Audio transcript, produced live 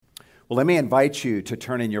Well, let me invite you to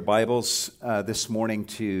turn in your Bibles this morning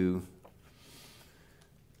to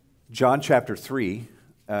John chapter 3.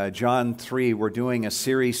 John 3, we're doing a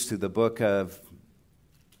series through the book of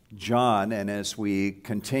John, and as we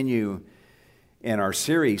continue in our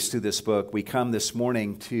series through this book, we come this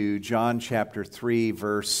morning to John chapter 3,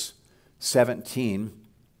 verse 17.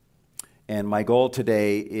 And my goal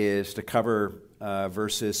today is to cover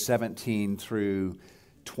verses 17 through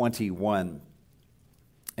 21.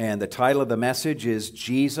 And the title of the message is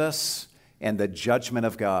Jesus and the Judgment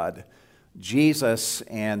of God. Jesus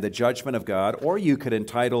and the Judgment of God, or you could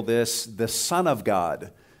entitle this, The Son of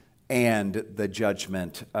God and the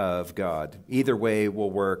Judgment of God. Either way will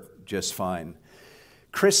work just fine.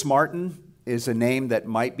 Chris Martin is a name that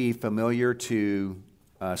might be familiar to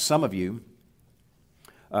some of you.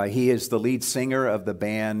 He is the lead singer of the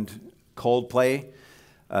band Coldplay,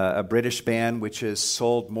 a British band which has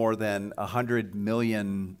sold more than 100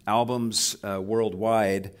 million albums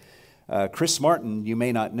worldwide. Chris Martin, you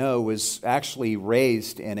may not know, was actually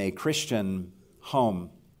raised in a Christian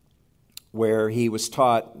home where he was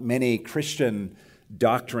taught many Christian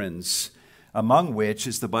doctrines, among which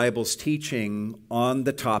is the Bible's teaching on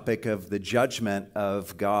the topic of the judgment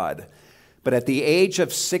of God. But at the age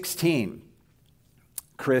of 16,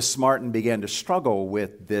 Chris Martin began to struggle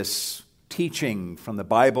with this teaching from the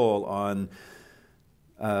Bible on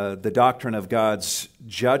the doctrine of God's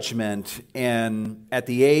judgment. And at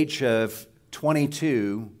the age of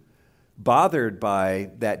 22, bothered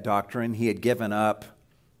by that doctrine, he had given up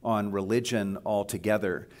on religion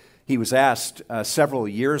altogether. He was asked several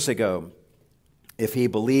years ago if he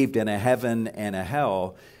believed in a heaven and a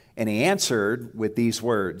hell, and he answered with these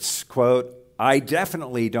words, quote, "I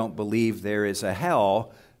definitely don't believe there is a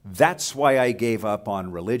hell. That's why I gave up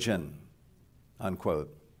on religion,"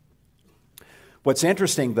 unquote. What's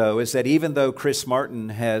interesting, though, is that even though Chris Martin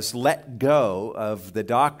has let go of the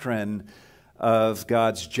doctrine of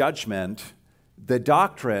God's judgment, the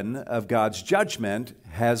doctrine of God's judgment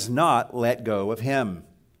has not let go of him.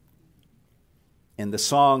 In the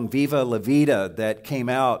song Viva La Vida that came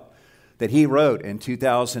out, that he wrote in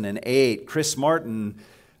 2008, Chris Martin,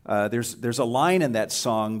 there's a line in that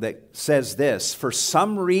song that says this: "For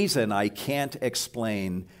some reason I can't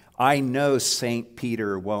explain, I know St.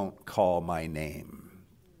 Peter won't call my name."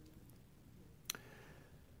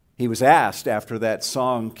 He was asked after that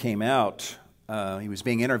song came out, he was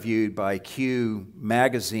being interviewed by Q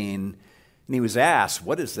magazine, and he was asked,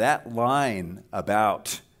 "What is that line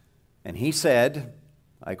about?" And he said,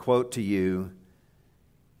 I quote to you,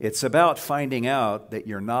 "It's about finding out that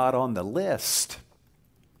you're not on the list."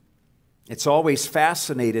 It's always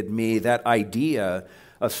fascinated me, that idea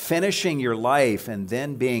of finishing your life and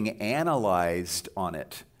then being analyzed on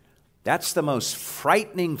it. That's the most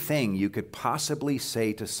frightening thing you could possibly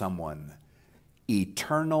say to someone: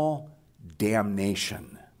 eternal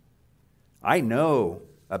damnation. I know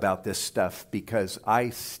about this stuff because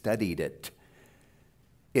I studied it.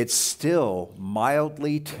 It's still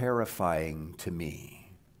mildly terrifying to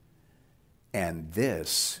me. And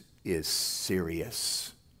this is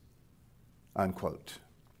serious. Unquote.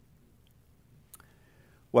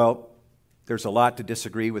 Well, there's a lot to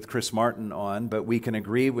disagree with Chris Martin on, but we can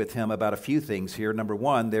agree with him about a few things here. Number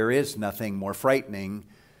one, there is nothing more frightening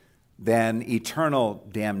than eternal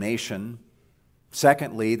damnation.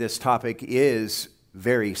 Secondly, this topic is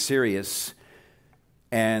very serious.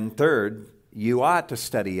 And third, you ought to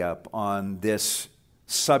study up on this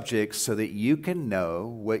subject so that you can know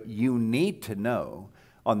what you need to know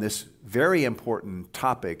on this very important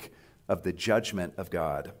topic of the judgment of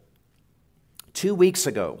God. 2 weeks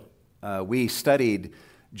ago, we studied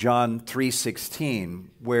John 3:16,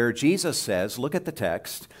 where Jesus says, look at the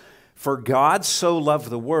text, "For God so loved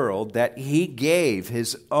the world that he gave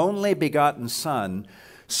his only begotten Son,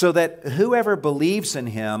 so that whoever believes in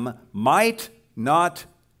him might not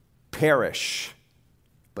perish,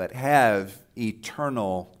 but have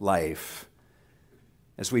eternal life."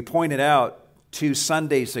 As we pointed out 2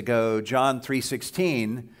 Sundays ago, John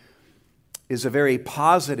 3:16 is a very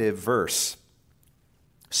positive verse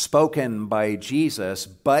spoken by Jesus,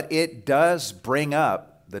 but it does bring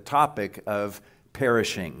up the topic of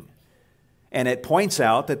perishing. And it points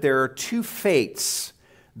out that there are two fates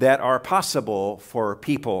that are possible for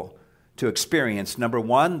people to experience. Number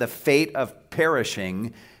one, the fate of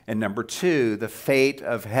perishing, and number two, the fate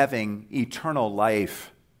of having eternal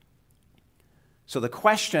life. So the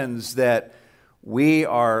questions that we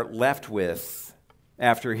are left with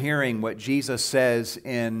after hearing what Jesus says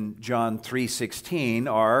in John 3:16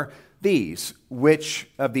 are these: which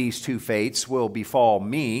of these two fates will befall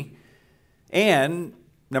me? And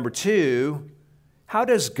number two, How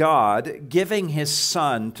does God, giving his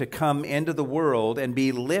Son to come into the world and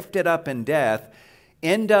be lifted up in death,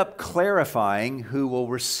 end up clarifying who will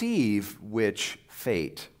receive which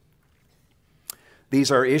fate? These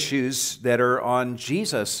are issues that are on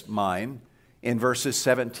Jesus' mind in verses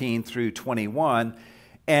 17 through 21,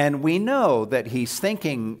 and we know that he's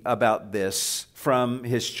thinking about this from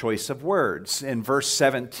his choice of words. In verse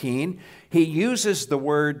 17, he uses the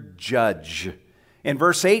word judge. In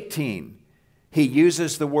verse 18, he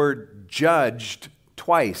uses the word judged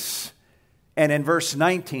twice. And in verse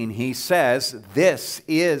 19, he says, this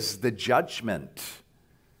is the judgment.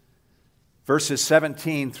 Verses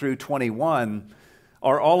 17 through 21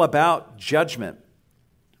 are all about judgment,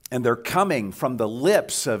 and they're coming from the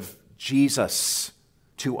lips of Jesus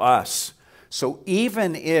to us. So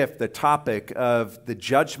even if the topic of the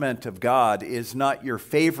judgment of God is not your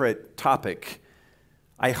favorite topic,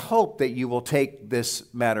 I hope that you will take this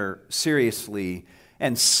matter seriously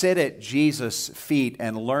and sit at Jesus' feet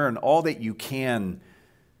and learn all that you can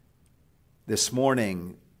this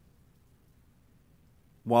morning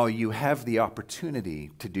while you have the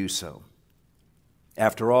opportunity to do so.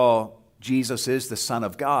 After all, Jesus is the Son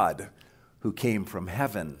of God who came from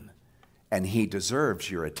heaven, and he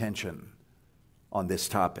deserves your attention on this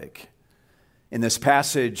topic. In this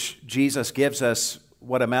passage, Jesus gives us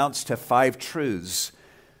what amounts to 5 truths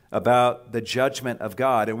about the judgment of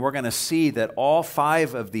God, and we're going to see that all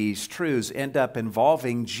 5 of these truths end up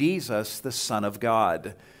involving Jesus, the Son of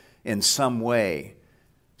God, in some way.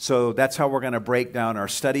 So that's how we're going to break down our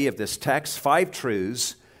study of this text, 5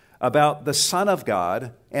 truths about the Son of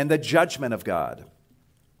God and the judgment of God,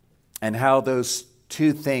 and how those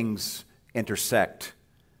two things intersect.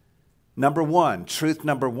 Truth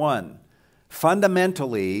number one,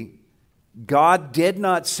 fundamentally, God did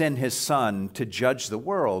not send his Son to judge the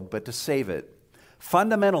world, but to save it.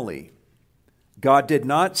 Fundamentally, God did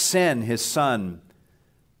not send his Son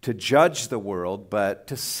to judge the world, but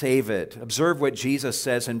to save it. Observe what Jesus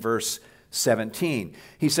says in verse 17.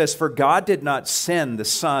 He says, "For God did not send the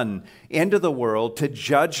Son into the world to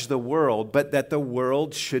judge the world, but that the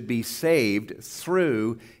world should be saved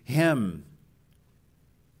through him."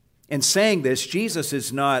 In saying this, Jesus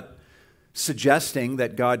is not suggesting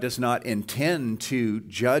that God does not intend to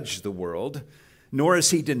judge the world, nor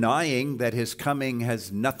is he denying that his coming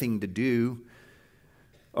has nothing to do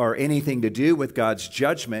or anything to do with God's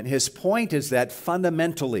judgment. His point is that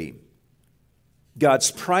fundamentally,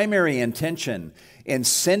 God's primary intention in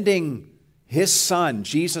sending his Son,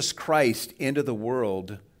 Jesus Christ, into the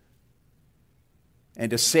world and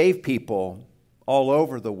to save people all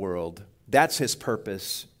over the world, that's his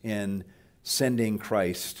purpose in sending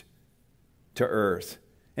Christ to earth.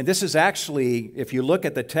 And this is actually, if you look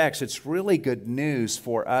at the text, it's really good news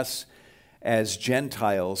for us as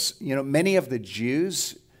Gentiles. You know, many of the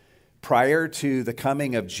Jews, prior to the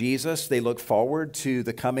coming of Jesus, they looked forward to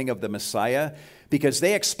the coming of the Messiah because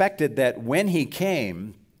they expected that when he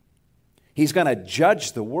came, he's going to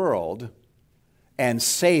judge the world and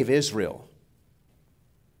save Israel.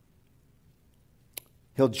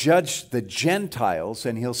 He'll judge the Gentiles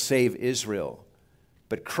and he'll save Israel.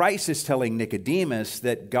 But Christ is telling Nicodemus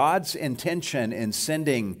that God's intention in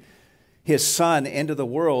sending his Son into the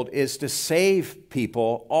world is to save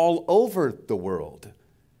people all over the world,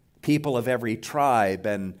 people of every tribe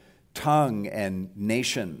and tongue and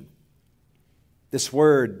nation. This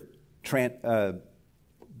word, the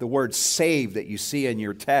word save that you see in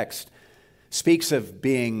your text, speaks of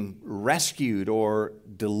being rescued or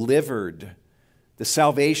delivered. The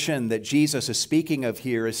salvation that Jesus is speaking of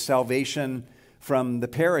here is salvation from the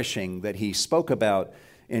perishing that he spoke about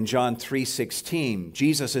in John 3:16.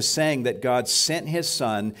 Jesus is saying that God sent his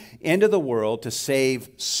Son into the world to save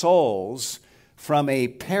souls from a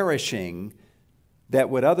perishing that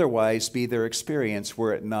would otherwise be their experience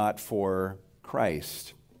were it not for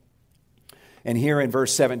Christ. And here in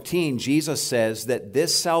verse 17, Jesus says that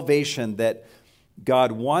this salvation that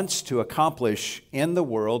God wants to accomplish in the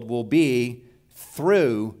world will be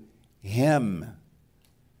through him.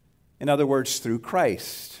 In other words, through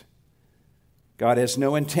Christ. God has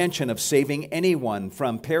no intention of saving anyone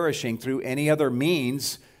from perishing through any other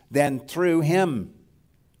means than through him,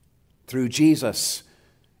 through Jesus.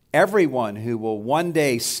 Everyone who will one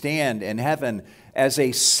day stand in heaven as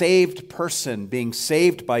a saved person being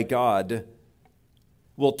saved by God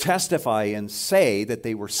will testify and say that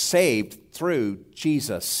they were saved through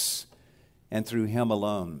Jesus and through him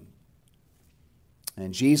alone.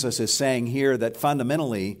 And Jesus is saying here that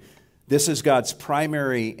fundamentally, this is God's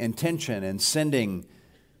primary intention in sending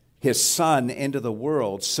his Son into the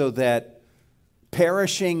world so that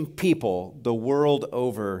perishing people the world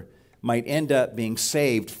over might end up being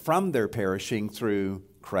saved from their perishing through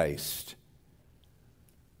Christ.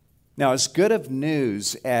 Now, as good of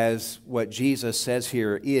news as what Jesus says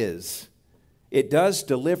here is, it does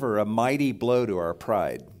deliver a mighty blow to our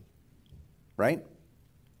pride, right?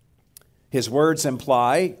 His words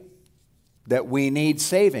imply that we need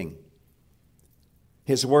saving.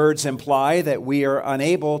 His words imply that we are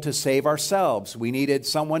unable to save ourselves. We needed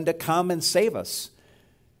someone to come and save us.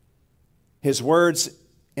 His words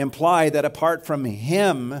imply that apart from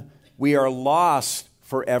Him, we are lost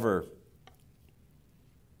forever.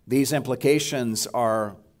 These implications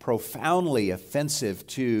are profoundly offensive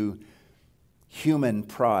to human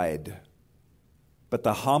pride. But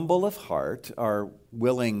the humble of heart are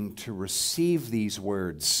willing to receive these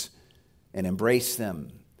words and embrace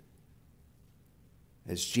them.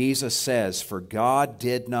 As Jesus says, "For God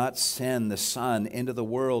did not send the Son into the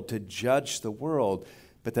world to judge the world,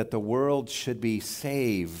 but that the world should be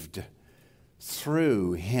saved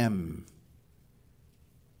through Him."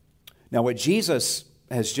 Now, what Jesus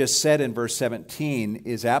has just said in verse 17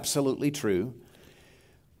 is absolutely true,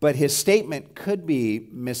 but his statement could be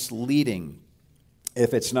misleading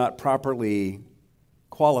if it's not properly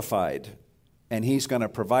qualified, and he's going to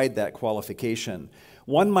provide that qualification.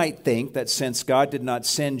 One might think that since God did not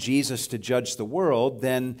send Jesus to judge the world,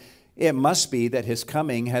 then it must be that his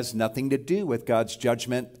coming has nothing to do with God's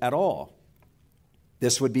judgment at all.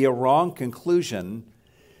 This would be a wrong conclusion,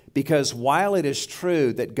 because while it is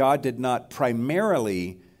true that God did not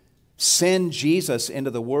primarily send Jesus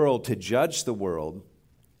into the world to judge the world,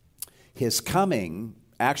 his coming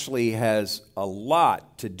actually has a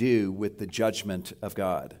lot to do with the judgment of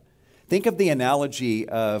God. Think of the analogy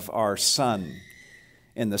of our sun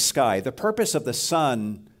in the sky. The purpose of the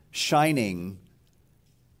sun shining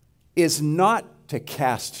is not to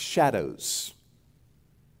cast shadows,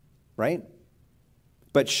 right?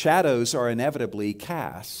 But shadows are inevitably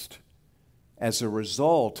cast as a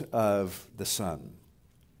result of the sun.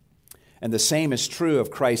 And the same is true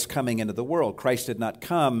of Christ coming into the world. Christ did not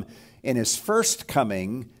come in his first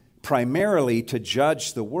coming primarily to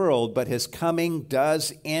judge the world, but his coming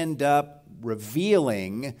does end up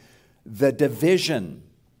revealing the division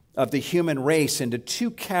of the human race into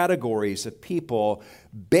two categories of people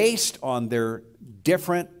based on their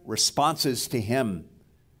different responses to him.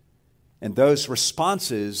 And those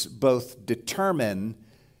responses both determine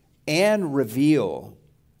and reveal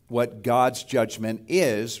what God's judgment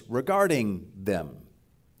is regarding them.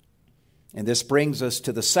 And this brings us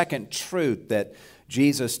to the second truth that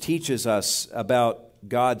Jesus teaches us about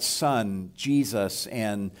God's Son, Jesus,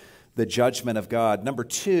 and the judgment of God. Number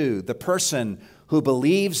two, the person who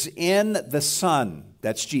believes in the Son,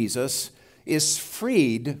 that's Jesus, is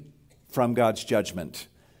freed from God's judgment.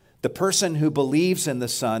 The person who believes in the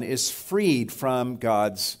Son is freed from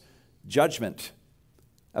God's judgment.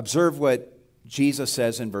 Observe what Jesus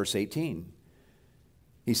says in verse 18.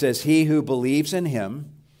 He says, "He who believes in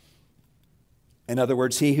him," in other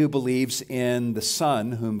words, he who believes in the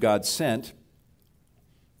Son whom God sent,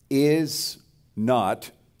 "is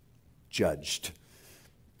not judged."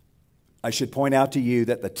 I should point out to you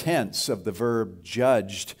that the tense of the verb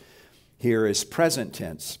judged here is present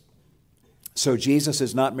tense. So Jesus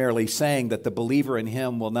is not merely saying that the believer in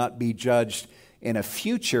him will not be judged in a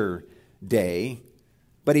future day,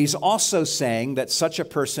 but he's also saying that such a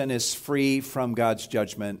person is free from God's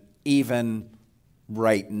judgment even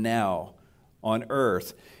right now on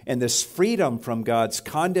earth. And this freedom from God's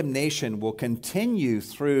condemnation will continue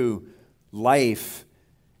through life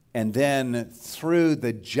and then through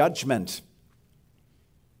the judgment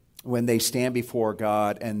when they stand before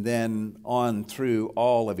God, and then on through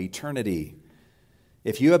all of eternity.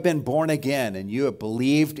 If you have been born again and you have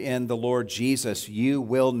believed in the Lord Jesus, you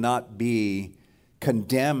will not be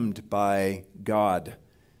condemned by God.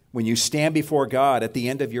 When you stand before God at the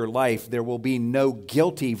end of your life, there will be no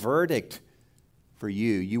guilty verdict for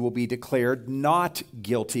you. You will be declared not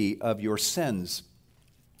guilty of your sins.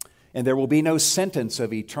 And there will be no sentence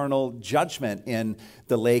of eternal judgment in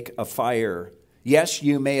the lake of fire. Yes,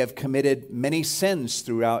 you may have committed many sins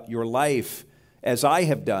throughout your life, as I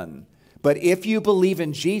have done. But if you believe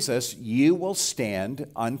in Jesus, you will stand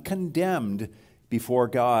uncondemned before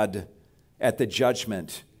God at the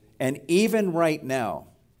judgment. And even right now,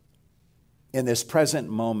 in this present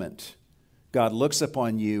moment, God looks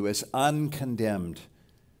upon you as uncondemned,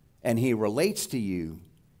 and he relates to you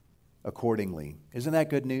accordingly. Isn't that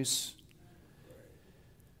good news?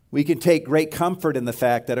 We can take great comfort in the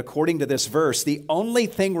fact that according to this verse, the only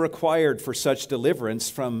thing required for such deliverance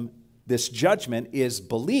from this judgment is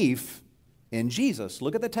belief in Jesus.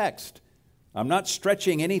 Look at the text. I'm not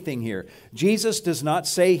stretching anything here. Jesus does not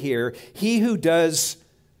say here, he who does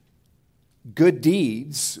good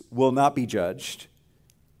deeds will not be judged.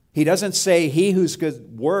 He doesn't say he whose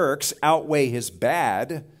good works outweigh his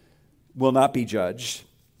bad will not be judged.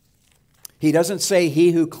 He doesn't say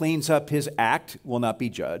he who cleans up his act will not be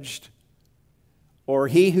judged. Or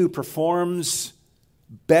he who performs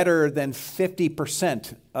better than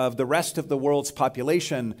 50% of the rest of the world's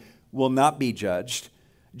population will not be judged.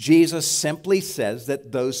 Jesus simply says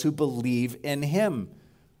that those who believe in him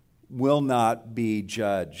will not be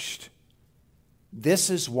judged. This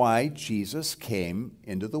is why Jesus came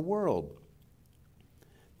into the world.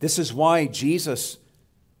 This is why Jesus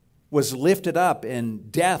was lifted up in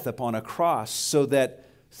death upon a cross, so that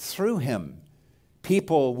through him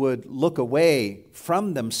people would look away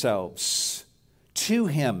from themselves to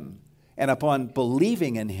him, and upon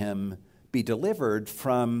believing in him, be delivered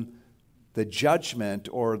from the judgment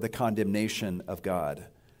or the condemnation of God.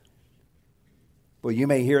 Well, you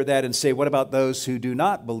may hear that and say, what about those who do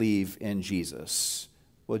not believe in Jesus?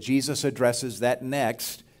 Well, Jesus addresses that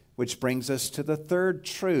next, which brings us to the third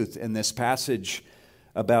truth in this passage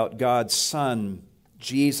about God's Son,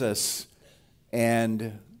 Jesus,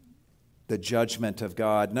 and the judgment of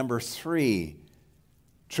God.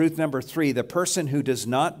 Truth number three, the person who does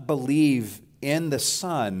not believe in the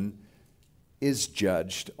Son is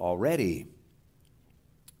judged already.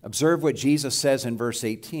 Observe what Jesus says in verse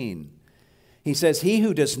 18. He says, he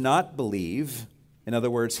who does not believe, in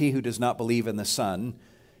other words, he who does not believe in the Son,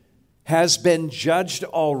 has been judged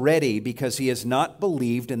already because he has not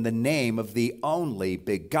believed in the name of the only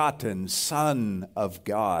begotten Son of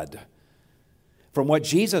God. From what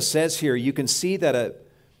Jesus says here, you can see that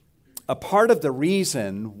a part of the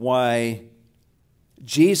reason why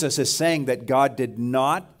Jesus is saying that God did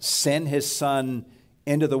not send his Son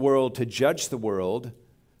into the world to judge the world,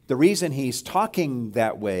 the reason he's talking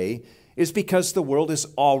that way is because the world is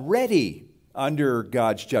already under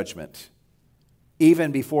God's judgment,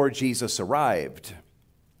 even before Jesus arrived.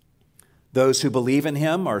 Those who believe in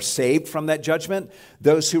him are saved from that judgment.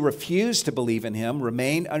 Those who refuse to believe in him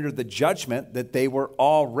remain under the judgment that they were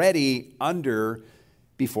already under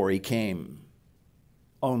before he came.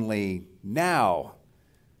 Only now,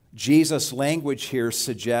 Jesus' language here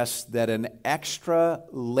suggests that an extra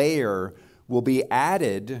layer will be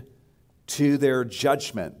added to their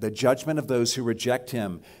judgment, the judgment of those who reject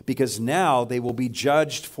him, because now they will be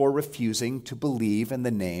judged for refusing to believe in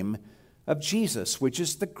the name of Jesus, which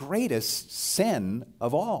is the greatest sin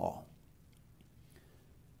of all.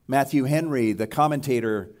 Matthew Henry, the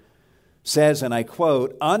commentator, says, and I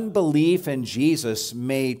quote, unbelief in Jesus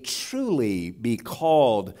may truly be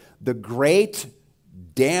called the great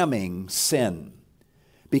damning sin,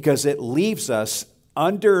 because it leaves us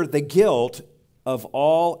under the guilt of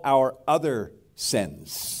all our other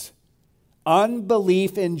sins.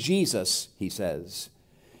 Unbelief in Jesus, he says,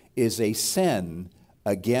 is a sin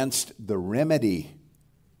against the remedy.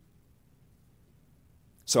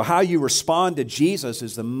 So how you respond to Jesus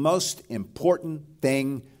is the most important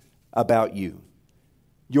thing about you.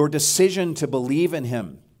 Your decision to believe in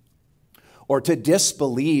him or to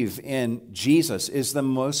disbelieve in Jesus is the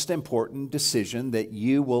most important decision that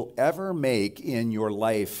you will ever make in your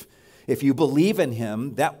life. If you believe in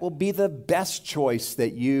him, that will be the best choice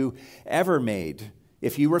that you ever made.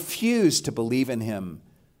 If you refuse to believe in him,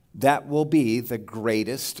 that will be the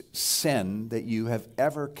greatest sin that you have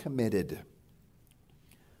ever committed.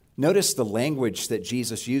 Notice the language that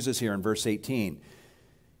Jesus uses here in verse 18.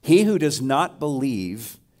 He who does not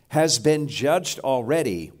believe has been judged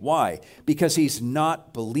already. Why? Because he's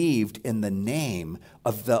not believed in the name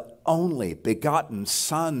of the only begotten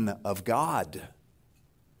Son of God.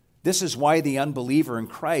 This is why the unbeliever in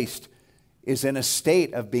Christ is in a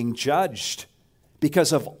state of being judged.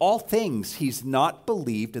 Because of all things, he's not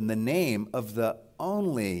believed in the name of the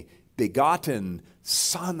only begotten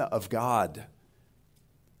Son of God.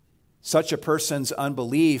 Such a person's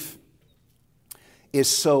unbelief is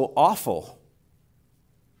so awful.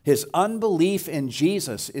 His unbelief in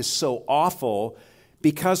Jesus is so awful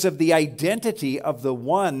because of the identity of the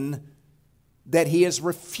one that he is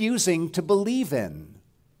refusing to believe in.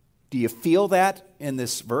 Do you feel that in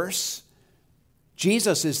this verse?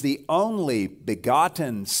 Jesus is the only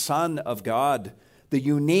begotten Son of God, the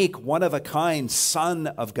unique, one-of-a-kind Son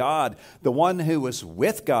of God, the one who was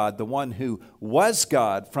with God, the one who was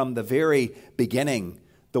God from the very beginning,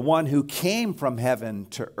 the one who came from heaven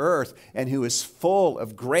to earth and who is full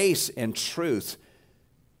of grace and truth.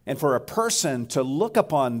 And for a person to look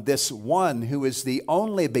upon this one who is the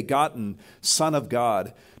only begotten Son of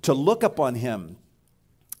God, to look upon him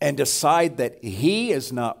and decide that he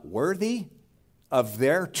is not worthy of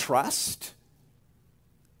their trust,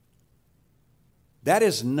 that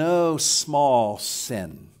is no small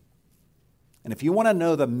sin. And if you want to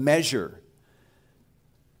know the measure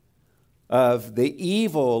of the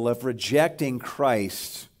evil of rejecting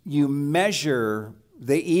Christ, you measure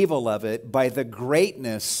the evil of it by the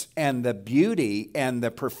greatness and the beauty and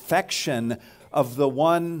the perfection of the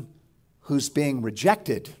one who's being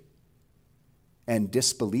rejected and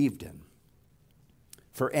disbelieved in.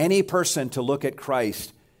 For any person to look at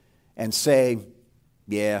Christ and say,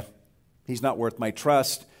 yeah, he's not worth my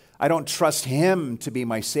trust, I don't trust him to be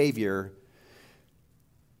my Savior,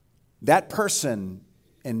 that person,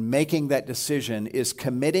 in making that decision, is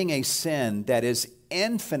committing a sin that is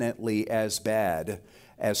infinitely as bad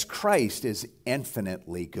as Christ is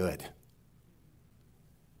infinitely good.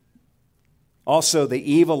 Also,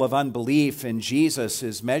 the evil of unbelief in Jesus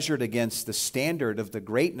is measured against the standard of the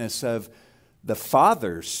greatness of the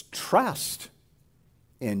Father's trust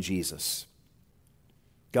in Jesus.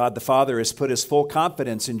 God the Father has put his full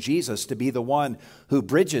confidence in Jesus to be the one who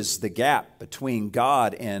bridges the gap between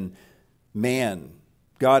God and man.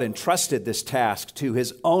 God entrusted this task to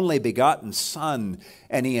his only begotten Son,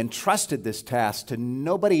 and he entrusted this task to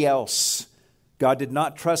nobody else. God did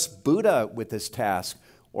not trust Buddha with this task,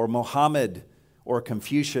 or Muhammad or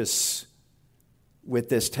Confucius with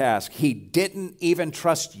this task. He didn't even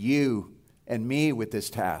trust you and me with this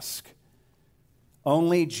task.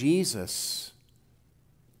 Only Jesus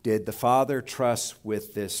did the Father trust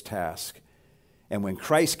with this task. And when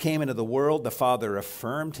Christ came into the world, the Father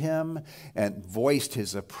affirmed him and voiced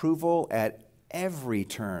his approval at every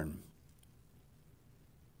turn,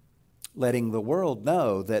 letting the world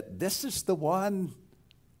know that this is the one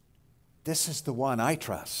I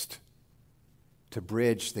trust to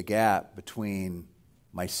bridge the gap between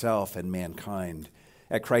myself and mankind.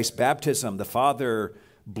 At Christ's baptism, the Father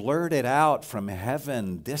blurted out from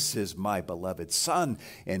heaven, "This is my beloved Son,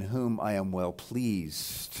 in whom I am well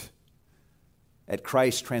pleased." At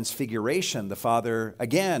Christ's transfiguration, the Father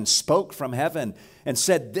again spoke from heaven and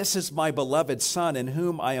said, "This is my beloved Son, in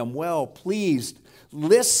whom I am well pleased.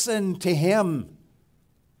 Listen to him,"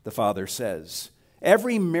 the Father says.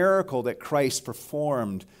 Every miracle that Christ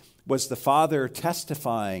performed was the Father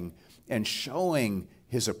testifying and showing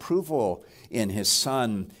his approval in his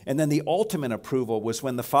Son. And then the ultimate approval was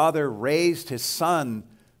when the Father raised his Son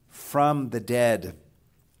from the dead,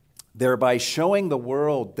 thereby showing the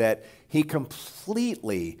world that he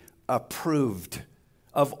completely approved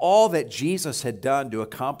of all that Jesus had done to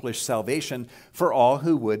accomplish salvation for all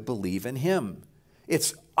who would believe in him.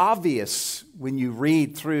 It's obvious when you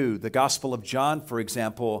read through the Gospel of John, for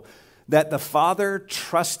example, that the Father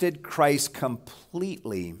trusted Christ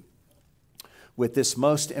completely with this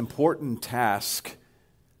most important task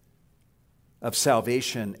of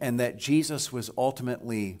salvation, and that Jesus was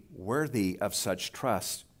ultimately worthy of such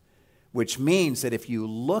trust. Which means that if you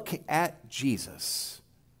look at Jesus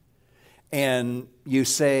and you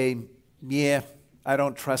say, yeah, I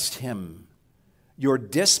don't trust him, your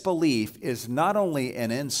disbelief is not only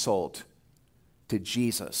an insult to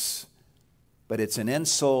Jesus, but it's an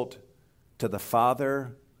insult to the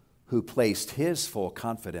Father who placed his full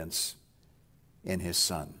confidence in his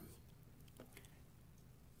Son.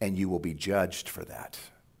 And you will be judged for that.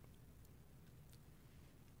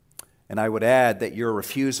 And I would add that your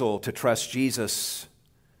refusal to trust Jesus,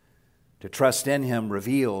 to trust in him,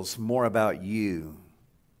 reveals more about you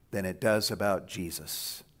than it does about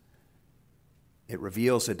Jesus. It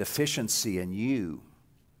reveals a deficiency in you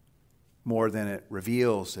more than it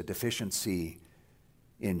reveals a deficiency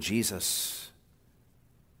in Jesus.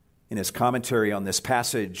 In his commentary on this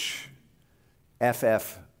passage,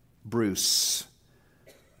 F.F. Bruce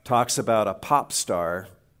talks about a pop star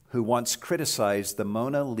who once criticized the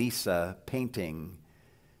Mona Lisa painting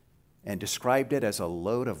and described it as a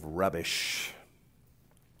load of rubbish.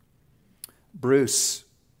 Bruce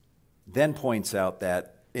then points out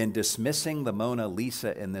that in dismissing the Mona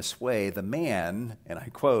Lisa in this way, the man, and I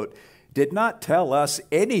quote, did not tell us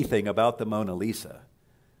anything about the Mona Lisa,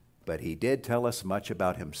 but he did tell us much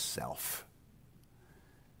about himself.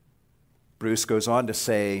 Bruce goes on to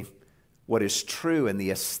say, what is true in the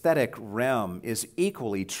aesthetic realm is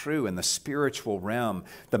equally true in the spiritual realm.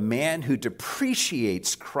 The man who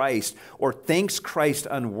depreciates Christ or thinks Christ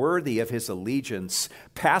unworthy of his allegiance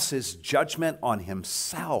passes judgment on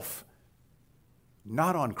himself,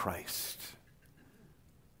 not on Christ.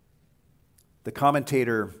 The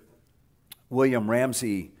commentator William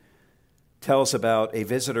Ramsey tells about a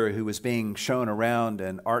visitor who was being shown around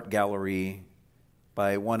an art gallery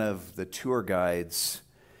by one of the tour guides.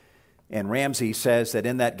 And Ramsey says that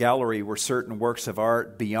in that gallery were certain works of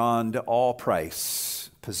art beyond all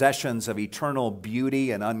price, possessions of eternal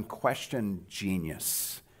beauty and unquestioned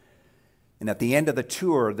genius. And at the end of the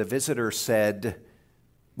tour, the visitor said,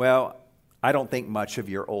 "Well, I don't think much of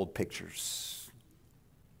your old pictures."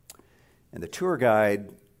 And the tour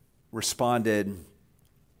guide responded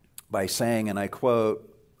by saying, and I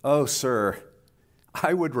quote, "Oh, sir,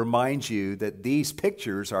 I would remind you that these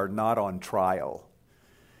pictures are not on trial,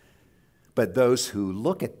 but those who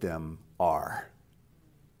look at them are."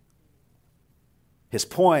 His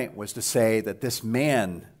point was to say that this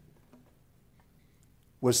man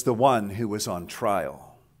was the one who was on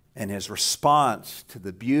trial, and his response to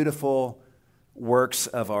the beautiful works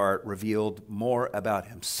of art revealed more about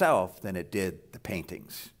himself than it did the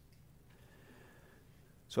paintings.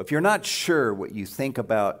 So if you're not sure what you think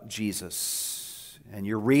about Jesus, and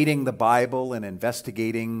you're reading the Bible and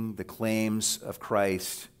investigating the claims of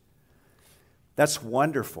Christ, that's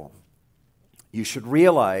wonderful. You should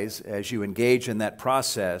realize as you engage in that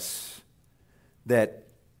process that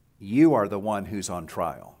you are the one who's on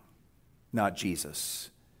trial, not Jesus.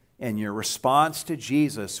 And your response to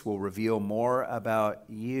Jesus will reveal more about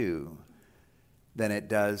you than it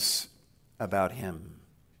does about him.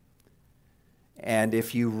 And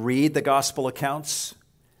if you read the gospel accounts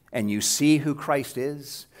and you see who Christ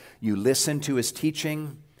is, you listen to his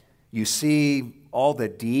teaching, you see all the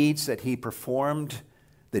deeds that he performed,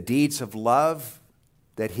 the deeds of love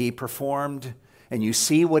that he performed, and you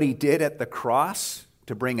see what he did at the cross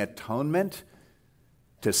to bring atonement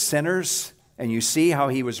to sinners, and you see how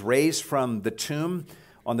he was raised from the tomb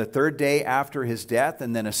on the third day after his death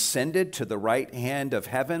and then ascended to the right hand of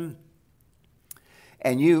heaven,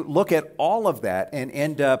 and you look at all of that and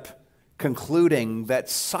end up concluding that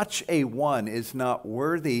such a one is not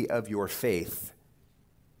worthy of your faith,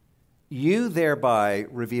 you thereby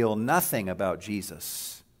reveal nothing about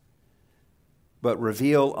Jesus, but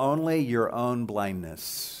reveal only your own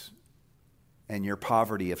blindness and your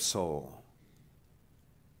poverty of soul.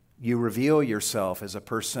 You reveal yourself as a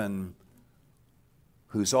person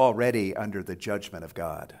who's already under the judgment of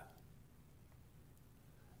God.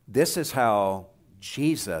 This is how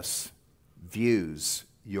Jesus views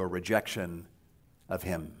your rejection of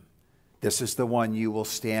him. This is the one you will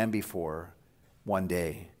stand before one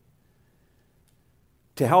day.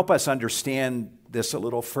 To help us understand this a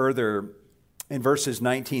little further, in verses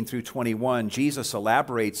 19 through 21, Jesus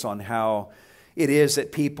elaborates on how it is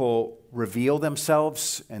that people reveal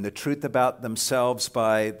themselves and the truth about themselves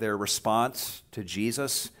by their response to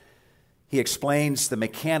Jesus. He explains the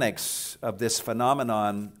mechanics of this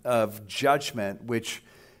phenomenon of judgment, which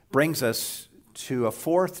brings us to a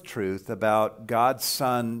fourth truth about God's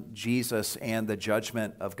Son, Jesus, and the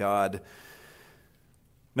judgment of God.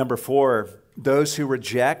 Number 4, those who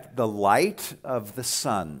reject the light of the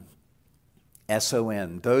Son,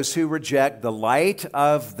 S-O-N. Those who reject the light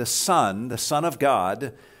of the Son of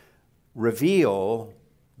God, reveal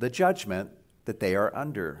the judgment that they are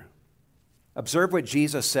under. Observe what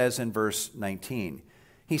Jesus says in verse 19.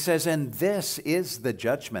 He says, "And this is the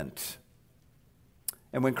judgment."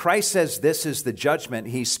 And when Christ says this is the judgment,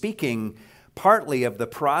 he's speaking partly of the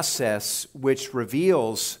process which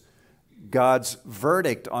reveals God's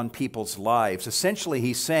verdict on people's lives. Essentially,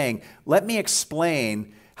 he's saying, let me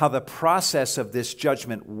explain how the process of this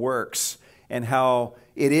judgment works and how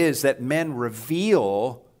it is that men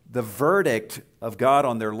reveal the verdict of God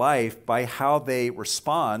on their life by how they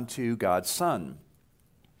respond to God's Son.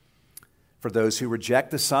 For those who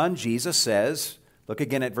reject the Son, Jesus says, look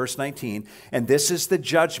again at verse 19, "And this is the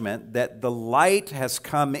judgment, that the light has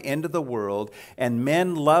come into the world, and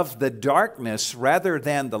men loved the darkness rather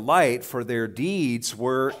than the light, for their deeds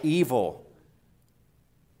were evil."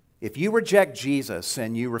 If you reject Jesus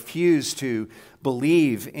and you refuse to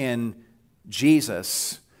believe in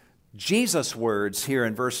Jesus, Jesus' words here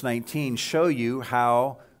in verse 19 show you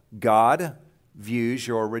how God views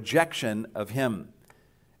your rejection of him.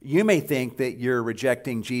 You may think that you're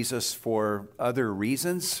rejecting Jesus for other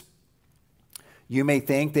reasons. You may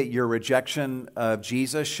think that your rejection of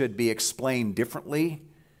Jesus should be explained differently,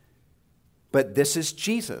 but this is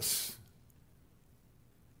Jesus,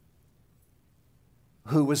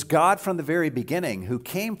 who was God from the very beginning, who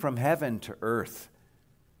came from heaven to earth,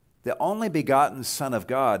 the only begotten Son of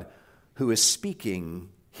God, who is speaking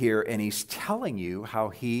here, and he's telling you how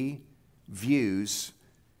he views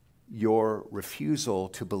your refusal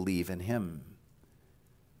to believe in him.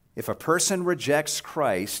 If a person rejects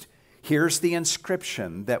Christ, here's the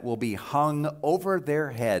inscription that will be hung over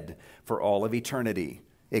their head for all of eternity.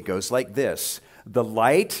 It goes like this: "The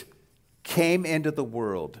light came into the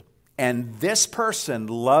world, And this person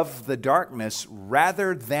loved the darkness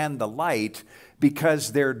rather than the light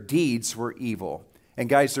because their deeds were evil. And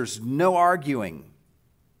guys, there's no arguing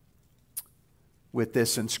with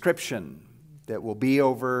this inscription that will be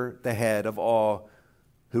over the head of all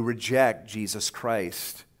who reject Jesus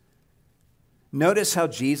Christ. Notice how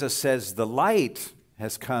Jesus says the light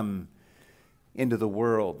has come into the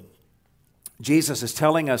world. Jesus is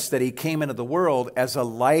telling us that he came into the world as a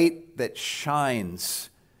light that shines.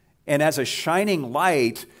 And as a shining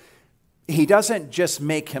light, he doesn't just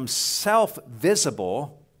make himself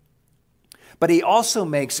visible, but he also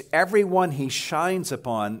makes everyone he shines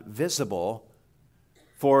upon visible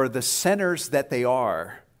for the sinners that they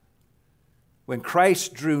are. When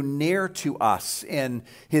Christ drew near to us in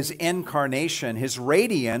his incarnation, his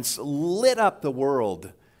radiance lit up the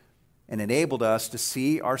world and enabled us to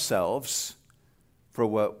see ourselves for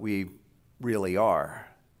what we really are.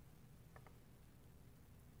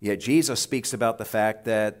 Yet Jesus speaks about the fact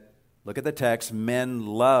that, look at the text, men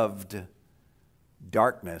loved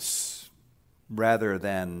darkness rather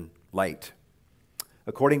than light.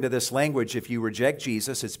 According to this language, if you reject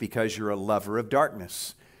Jesus, it's because you're a lover of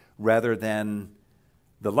darkness rather than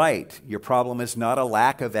the light. Your problem is not a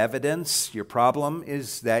lack of evidence. Your problem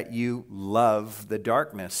is that you love the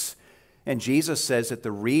darkness. And Jesus says that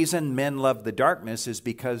the reason men love the darkness is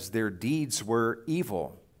because their deeds were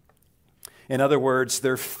evil. In other words,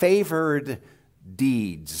 their favored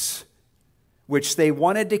deeds, which they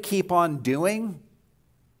wanted to keep on doing,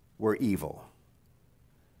 were evil.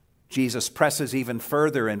 Jesus presses even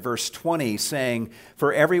further in verse 20, saying,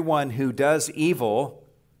 "For everyone who does evil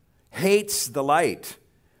hates the light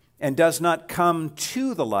and does not come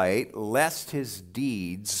to the light, lest his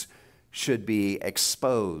deeds should be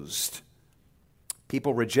exposed."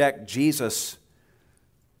 People reject Jesus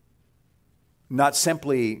not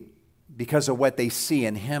simply because of what they see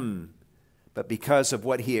in him, but because of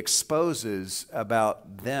what he exposes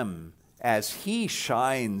about them as he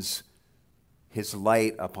shines his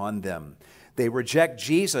light upon them. They reject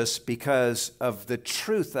Jesus because of the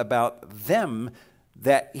truth about them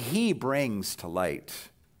that he brings to light.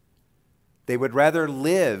 They would rather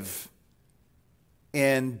live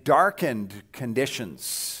in darkened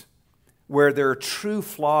conditions where their true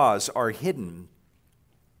flaws are hidden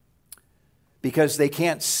because they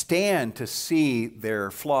can't stand to see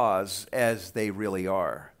their flaws as they really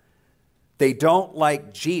are. They don't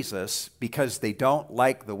like Jesus because they don't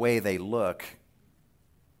like the way they look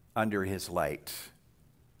under his light.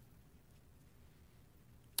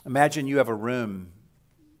 Imagine you have a room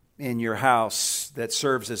in your house that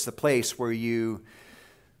serves as the place where you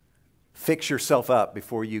fix yourself up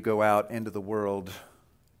before you go out into the world.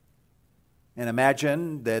 And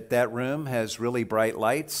imagine that that room has really bright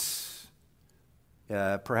lights,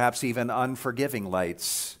 perhaps even unforgiving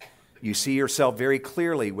lights. You see yourself very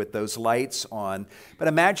clearly with those lights on. But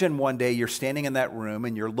imagine one day you're standing in that room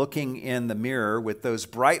and you're looking in the mirror with those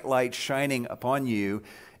bright lights shining upon you,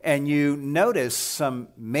 and you notice some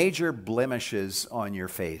major blemishes on your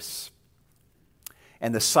face.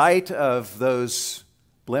 And the sight of those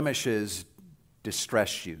blemishes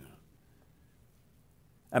distress you.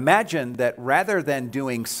 Imagine that rather than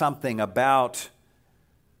doing something about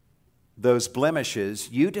those blemishes,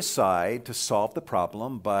 you decide to solve the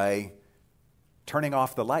problem by turning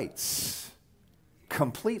off the lights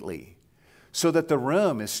completely so that the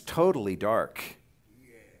room is totally dark.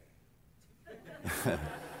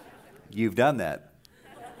 You've done that.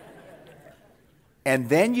 And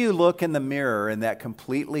then you look in the mirror in that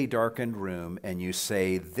completely darkened room and you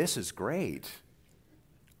say, "This is great.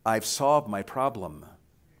 I've solved my problem.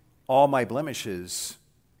 All my blemishes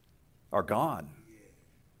are gone.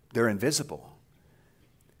 They're invisible."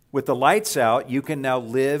 With the lights out, you can now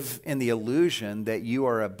live in the illusion that you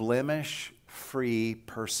are a blemish-free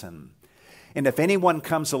person. And if anyone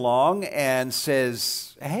comes along and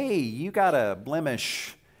says, "Hey, you got a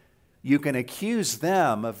blemish," you can accuse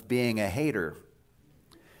them of being a hater.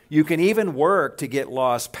 You can even work to get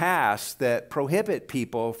laws passed that prohibit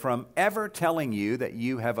people from ever telling you that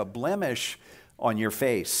you have a blemish on your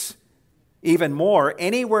face. Even more,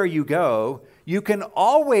 anywhere you go, you can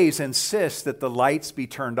always insist that the lights be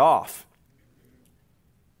turned off.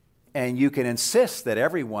 And you can insist that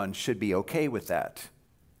everyone should be okay with that.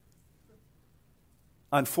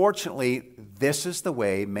 Unfortunately, this is the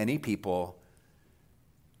way many people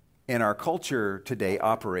in our culture today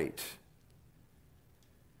operate.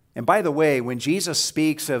 And by the way, when Jesus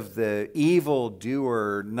speaks of the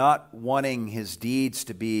evildoer not wanting his deeds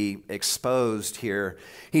to be exposed here,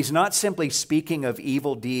 he's not simply speaking of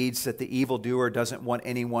evil deeds that the evildoer doesn't want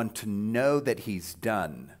anyone to know that he's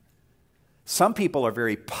done. Some people are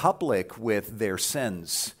very public with their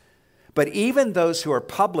sins. But even those who are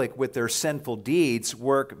public with their sinful deeds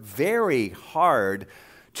work very hard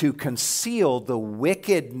to conceal the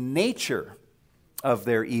wicked nature of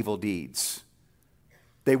their evil deeds.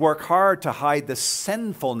 They work hard to hide the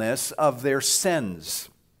sinfulness of their sins.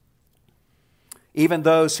 Even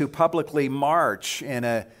those who publicly march in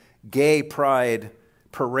a gay pride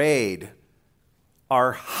parade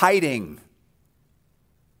are hiding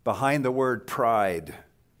behind the word pride.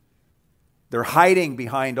 They're hiding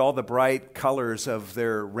behind all the bright colors of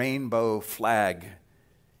their rainbow flag.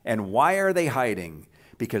 And why are they hiding?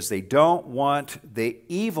 Because they don't want the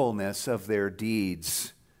evilness of their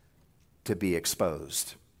deeds to be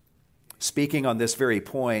exposed. Speaking on this very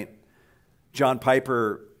point, John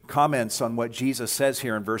Piper comments on what Jesus says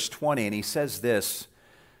here in verse 20, and he says this.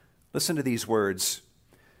 Listen to these words.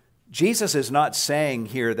 Jesus is not saying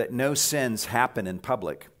here that no sins happen in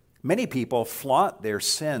public. Many people flaunt their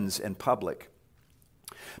sins in public.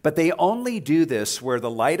 But they only do this where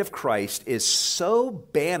the light of Christ is so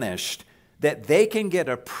banished that they can get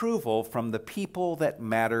approval from the people that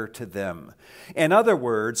matter to them. In other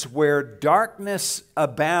words, where darkness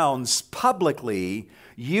abounds publicly,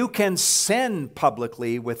 you can sin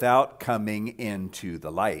publicly without coming into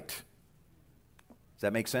the light. Does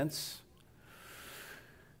that make sense?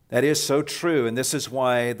 That is so true, and this is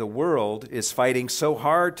why the world is fighting so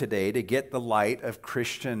hard today to get the light of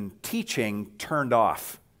Christian teaching turned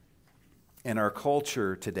off in our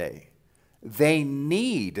culture today. They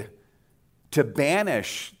need to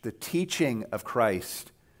banish the teaching of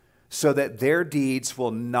Christ so that their deeds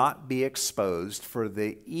will not be exposed for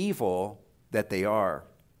the evil that they are.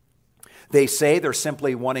 They say they're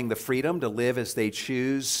simply wanting the freedom to live as they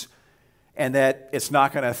choose and that it's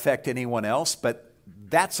not going to affect anyone else, but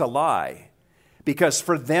that's a lie. Because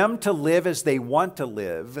for them to live as they want to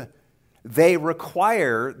live, they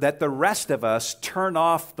require that the rest of us turn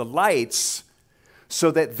off the lights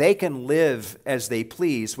so that they can live as they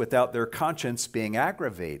please without their conscience being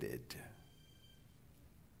aggravated.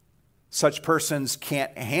 Such persons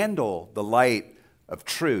can't handle the light of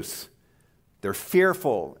truth. They're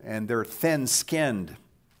fearful and they're thin-skinned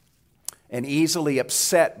and easily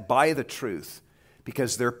upset by the truth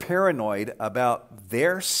because they're paranoid about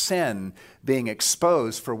their sin being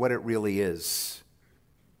exposed for what it really is.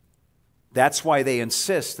 That's why they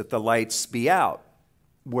insist that the lights be out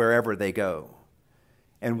wherever they go,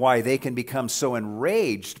 and why they can become so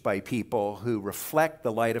enraged by people who reflect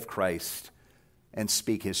the light of Christ and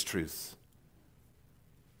speak His truth.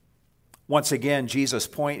 Once again, Jesus'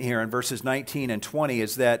 point here in verses 19 and 20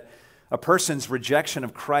 is that a person's rejection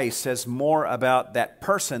of Christ says more about that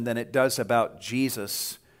person than it does about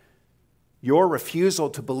Jesus. Your refusal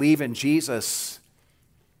to believe in Jesus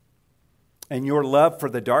and your love for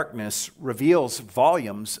the darkness reveals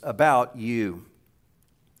volumes about you.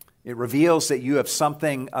 It reveals that you have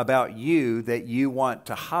something about you that you want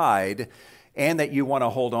to hide and that you want to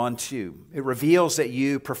hold on to. It reveals that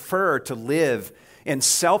you prefer to live in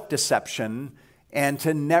self-deception and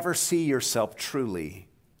to never see yourself truly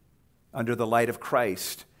under the light of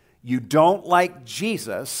Christ. You don't like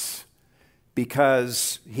Jesus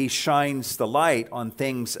because He shines the light on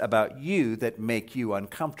things about you that make you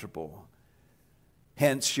uncomfortable.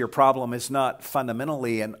 Hence, your problem is not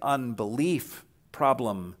fundamentally an unbelief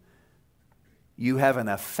problem. You have an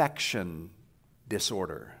affection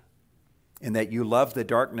disorder in that you love the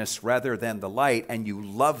darkness rather than the light, and you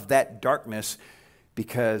love that darkness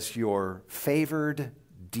because your favored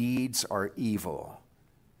deeds are evil,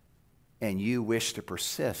 and you wish to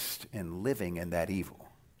persist in living in that evil.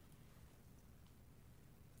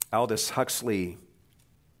 Aldous Huxley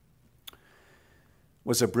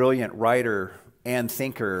was a brilliant writer and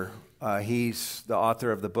thinker. He's the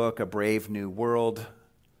author of the book, A Brave New World.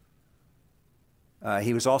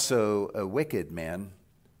 He was also a wicked man.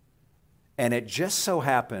 And it just so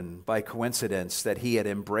happened by coincidence that he had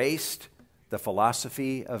embraced the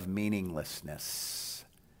philosophy of meaninglessness,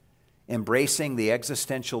 embracing the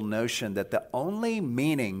existential notion that the only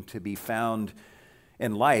meaning to be found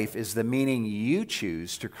in life is the meaning you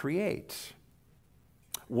choose to create.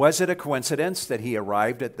 Was it a coincidence that he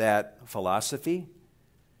arrived at that philosophy?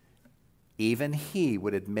 Even he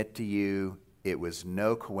would admit to you it was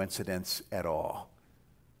no coincidence at all.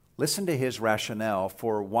 Listen to his rationale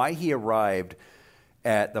for why he arrived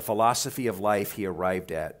at the philosophy of life he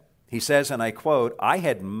arrived at. He says, and I quote, "I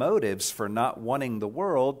had motives for not wanting the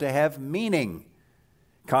world to have meaning.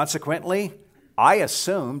 Consequently, I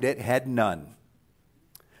assumed it had none.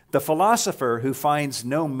 The philosopher who finds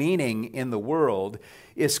no meaning in the world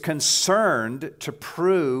is concerned to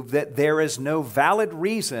prove that there is no valid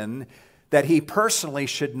reason that he personally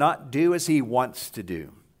should not do as he wants to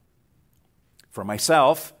do. For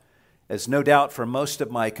myself, as no doubt for most of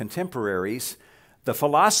my contemporaries, the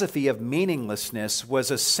philosophy of meaninglessness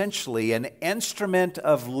was essentially an instrument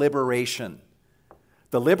of liberation.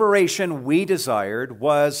 The liberation we desired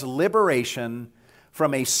was liberation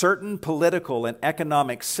from a certain political and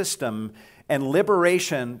economic system and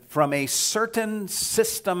liberation from a certain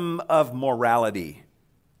system of morality.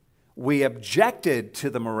 We objected to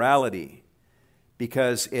the morality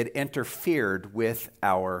because it interfered with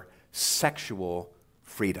our sexual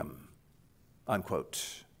freedom,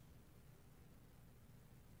 unquote.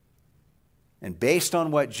 And based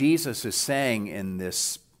on what Jesus is saying in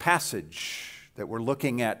this passage that we're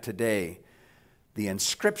looking at today, the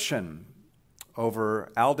inscription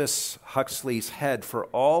over Aldous Huxley's head for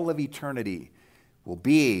all of eternity will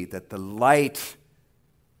be that the light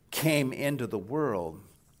came into the world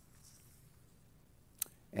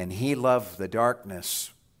and he loved the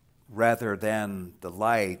darkness rather than the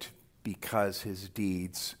light because his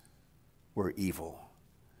deeds were evil.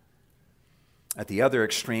 At the other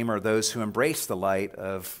extreme are those who embrace the light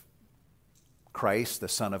of Christ, the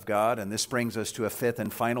Son of God. And this brings us to a fifth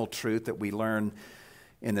and final truth that we learn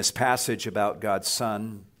in this passage about God's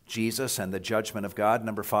Son, Jesus, and the judgment of God.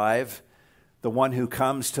 Number 5, the one who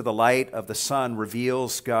comes to the light of the Son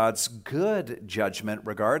reveals God's good judgment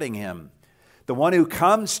regarding him. The one who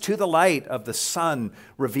comes to the light of the Son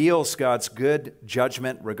reveals God's good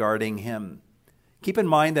judgment regarding him. Keep in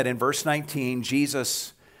mind that in verse 19,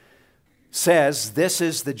 Jesus says this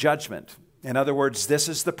is the judgment. In other words, this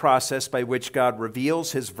is the process by which God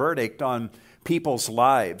reveals his verdict on people's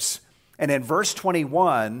lives. And in verse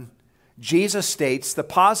 21, Jesus states the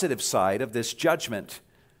positive side of this judgment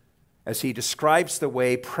as he describes the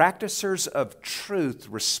way practicers of truth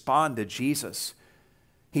respond to Jesus.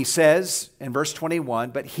 He says in verse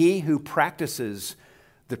 21, "But he who practices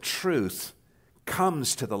the truth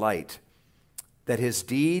comes to the light, that his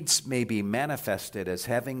deeds may be manifested as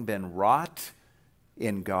having been wrought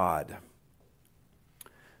in God."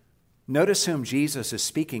 Notice whom Jesus is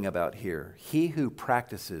speaking about here. He who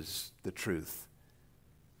practices the truth.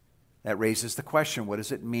 That raises the question, what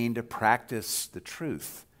does it mean to practice the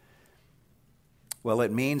truth? Well,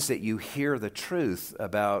 it means that you hear the truth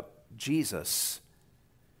about Jesus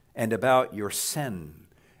and about your sin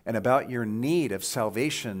and about your need of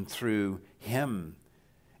salvation through him.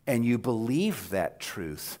 And you believe that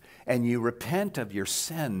truth, and you repent of your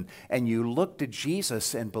sin, and you look to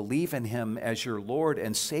Jesus and believe in him as your Lord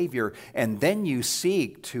and Savior, and then you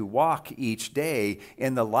seek to walk each day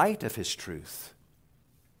in the light of his truth.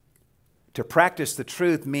 To practice the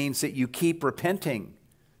truth means that you keep repenting,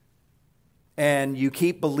 and you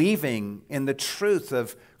keep believing in the truth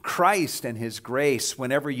of Christ and his grace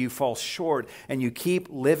whenever you fall short, and you keep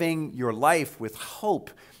living your life with hope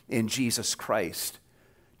in Jesus Christ.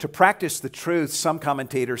 To practice the truth, some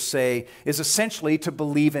commentators say, is essentially to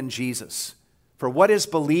believe in Jesus. For what is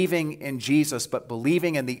believing in Jesus but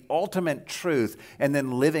believing in the ultimate truth and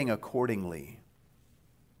then living accordingly?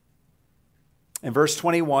 In verse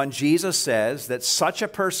 21, Jesus says that such a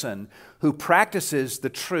person who practices the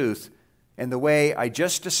truth in the way I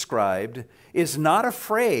just described is not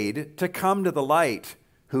afraid to come to the light,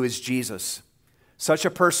 who is Jesus. Such a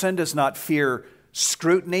person does not fear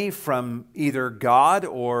scrutiny from either God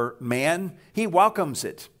or man. He welcomes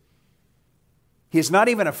it. He is not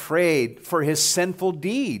even afraid for his sinful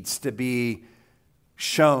deeds to be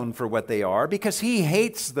shown for what they are, because he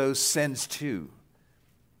hates those sins too.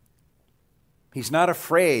 He's not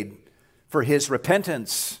afraid for his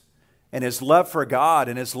repentance and his love for God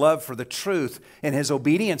and his love for the truth and his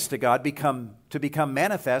obedience to God to become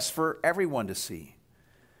manifest for everyone to see.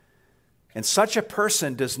 And such a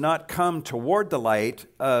person does not come toward the light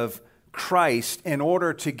of Christ in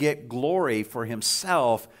order to get glory for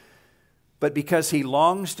himself, but because he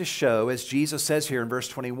longs to show, as Jesus says here in verse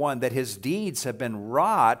 21, that his deeds have been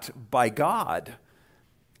wrought by God.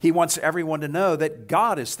 He wants everyone to know that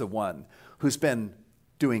God is the one who's been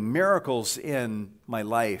doing miracles in my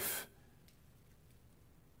life.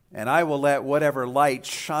 And I will let whatever light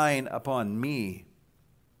shine upon me,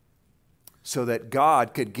 so that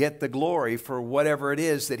God could get the glory for whatever it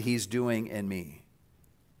is that he's doing in me.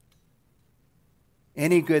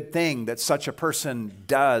 Any good thing that such a person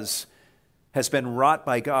does has been wrought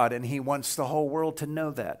by God, and he wants the whole world to know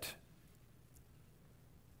that.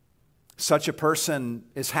 Such a person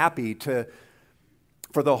is happy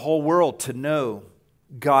for the whole world to know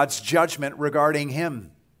God's judgment regarding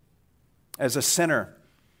him as a sinner,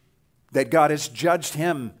 that God has judged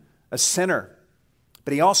him a sinner.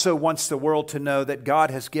 But he also wants the world to know that God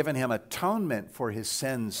has given him atonement for his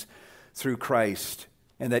sins through Christ,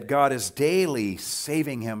 and that God is daily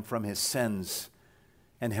saving him from his sins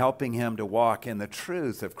and helping him to walk in the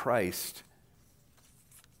truth of Christ.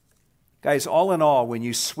 Guys, all in all, when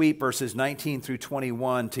you sweep verses 19 through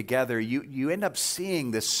 21 together, you end up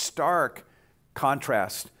seeing this stark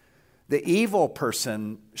contrast. The evil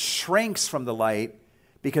person shrinks from the light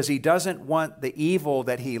because he doesn't want the evil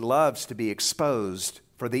that he loves to be exposed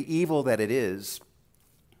for the evil that it is.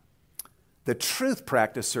 The truth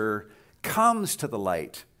practicer comes to the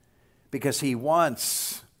light because he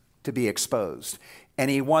wants to be exposed,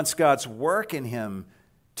 and he wants God's work in him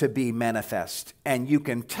to be manifest. And you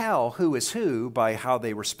can tell who is who by how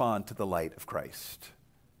they respond to the light of Christ.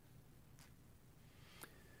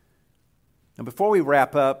 And before we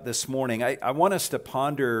wrap up this morning, I want us to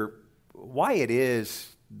ponder why it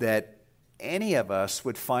is that any of us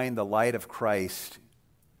would find the light of Christ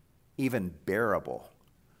even bearable.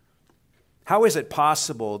 How is it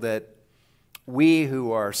possible that we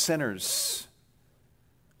who are sinners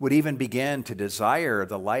would even begin to desire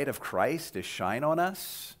the light of Christ to shine on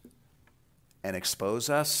us and expose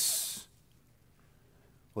us?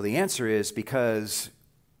 Well, the answer is because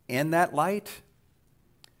in that light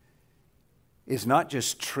is not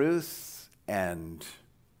just truth and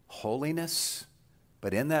holiness,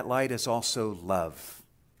 but in that light is also love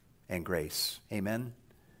and grace. Amen?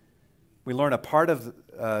 We learn a part of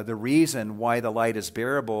the reason why the light is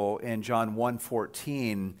bearable in John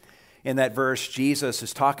 1:14. In that verse, Jesus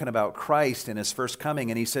is talking about Christ and his first coming,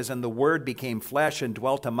 and he says, "And the Word became flesh and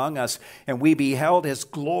dwelt among us, and we beheld his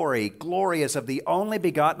glory. Glory as of the only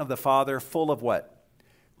begotten of the Father, full of" what?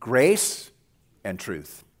 Grace and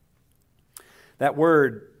truth. That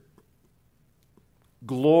word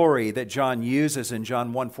glory that John uses in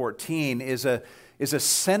John 1:14 is a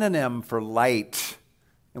synonym for light.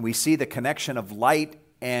 And we see the connection of light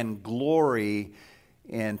and glory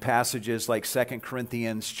in passages like 2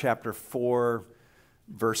 Corinthians chapter 4,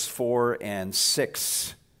 verse 4 and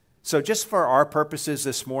 6. So just for our purposes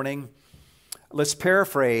this morning, let's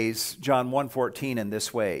paraphrase John 1:14 in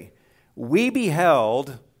this way. We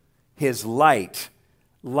beheld his light,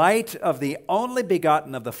 light of the only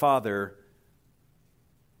begotten of the Father,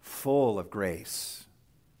 full of grace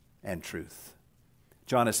and truth.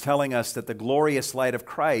 John is telling us that the glorious light of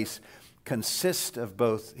Christ consists of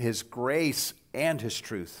both his grace and his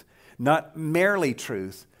truth. Not merely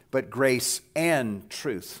truth, but grace and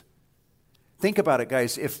truth. Think about it,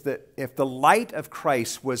 guys. If the light of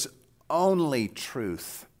Christ was only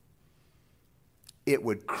truth, it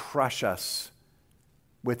would crush us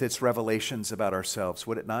with its revelations about ourselves,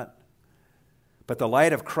 would it not? But the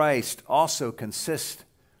light of Christ also consists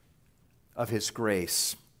of his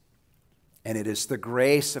grace. And it is the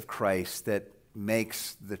grace of Christ that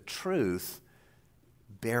makes the truth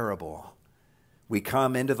bearable. We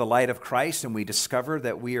come into the light of Christ and we discover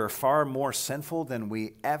that we are far more sinful than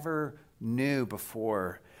we ever knew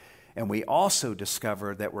before. And we also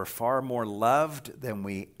discover that we're far more loved than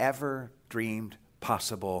we ever dreamed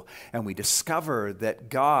possible. And we discover that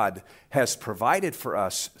God has provided for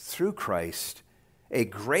us through Christ a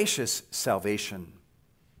gracious salvation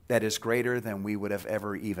that is greater than we would have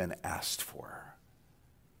ever even asked for.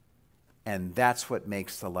 And that's what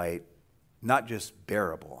makes the light not just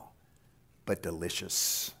bearable, but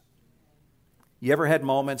delicious. You ever had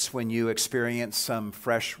moments when you experienced some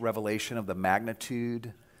fresh revelation of the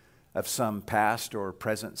magnitude of some past or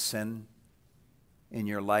present sin in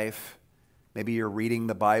your life? Maybe you're reading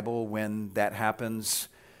the Bible when that happens,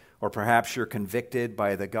 or perhaps you're convicted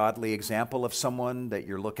by the godly example of someone that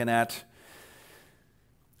you're looking at.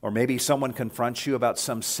 Or maybe someone confronts you about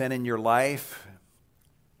some sin in your life.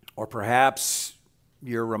 Or perhaps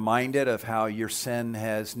you're reminded of how your sin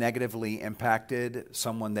has negatively impacted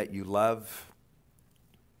someone that you love.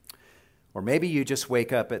 Or maybe you just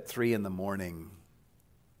wake up at 3 a.m,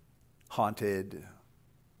 haunted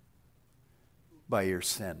by your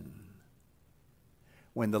sin.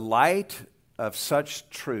 When the light of such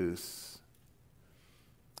truth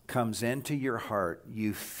comes into your heart,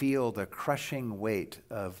 you feel the crushing weight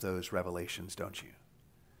of those revelations, don't you?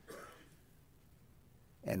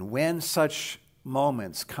 And when such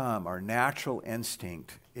moments come, our natural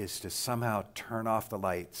instinct is to somehow turn off the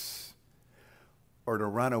lights or to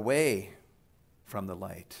run away from the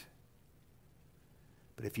light.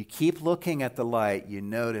 But if you keep looking at the light, you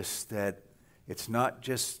notice that it's not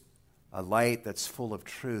just a light that's full of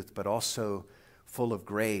truth, but also full of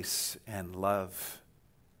grace and love.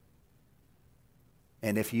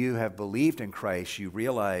 And if you have believed in Christ, you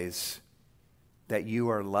realize that you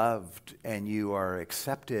are loved and you are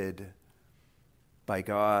accepted by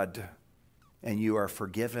God and you are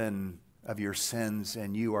forgiven of your sins,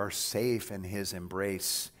 and you are safe in his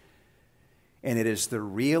embrace. And it is the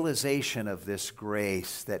realization of this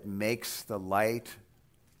grace that makes the light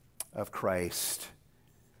of Christ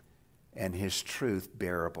and his truth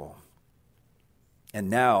bearable. And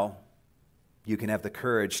now you can have the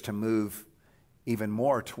courage to move even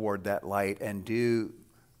more toward that light and do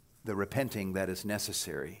the repenting that is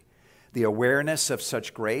necessary. The awareness of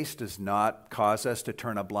such grace does not cause us to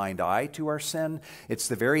turn a blind eye to our sin. It's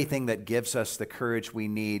the very thing that gives us the courage we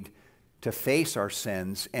need to face our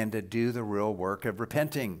sins and to do the real work of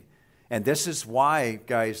repenting. And this is why,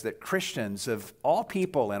 guys, that Christians of all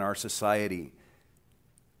people in our society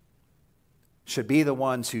should be the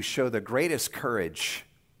ones who show the greatest courage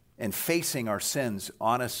in facing our sins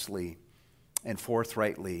honestly and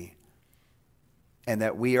forthrightly, and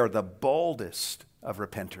that we are the boldest of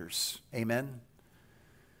repenters. Amen?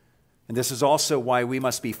 And this is also why we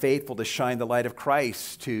must be faithful to shine the light of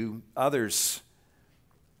Christ to others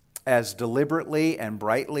as deliberately and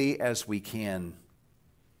brightly as we can.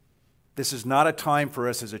 This is not a time for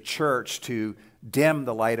us as a church to dim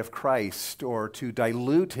the light of Christ or to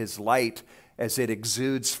dilute his light as it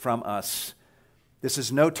exudes from us. This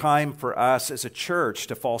is no time for us as a church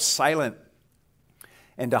to fall silent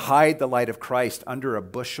and to hide the light of Christ under a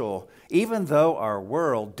bushel, even though our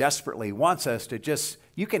world desperately wants us to just,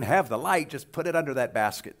 you can have the light, just put it under that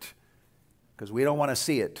basket, because we don't want to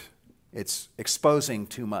see it. It's exposing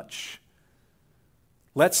too much.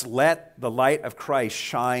 Let's let the light of Christ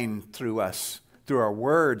shine through us, through our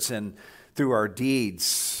words and through our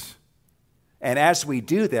deeds. And as we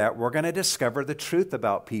do that, we're going to discover the truth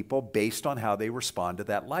about people based on how they respond to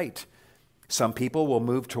that light. Some people will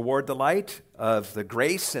move toward the light of the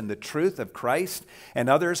grace and the truth of Christ, and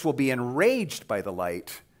others will be enraged by the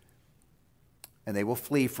light, and they will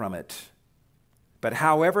flee from it. But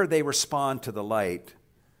however they respond to the light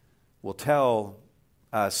will tell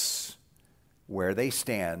us where they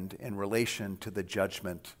stand in relation to the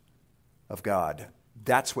judgment of God.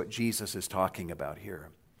 That's what Jesus is talking about here.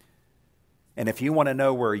 And if you want to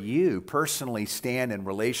know where you personally stand in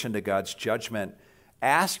relation to God's judgment,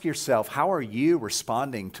 ask yourself, how are you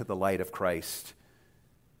responding to the light of Christ?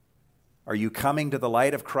 Are you coming to the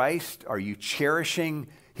light of Christ? Are you cherishing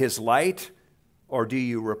his light? Or do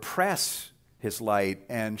you repress his light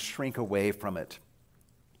and shrink away from it?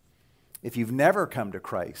 If you've never come to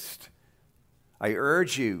Christ, I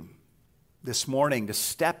urge you this morning to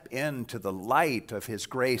step into the light of his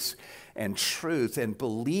grace and truth and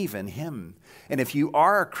believe in him. And if you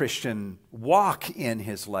are a Christian, walk in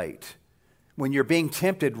his light. When you're being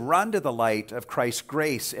tempted, run to the light of Christ's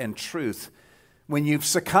grace and truth. When you've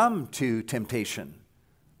succumbed to temptation,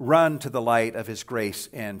 run to the light of his grace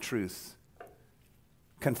and truth.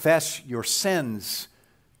 Confess your sins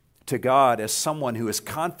to God as someone who is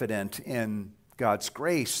confident in God's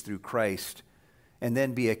grace through Christ, and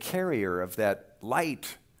then be a carrier of that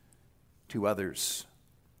light to others.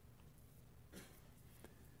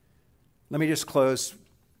 Let me just close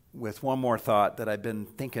with one more thought that I've been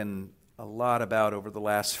thinking a lot about over the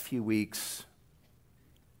last few weeks.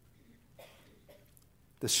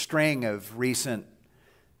 The string of recent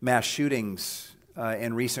mass shootings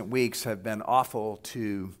in recent weeks have been awful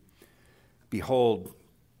to behold,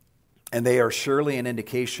 and they are surely an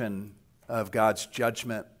indication of God's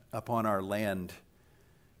judgment upon our land.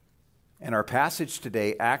 And our passage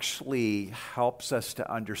today actually helps us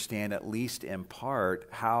to understand, at least in part,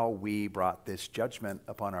 how we brought this judgment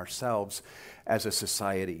upon ourselves as a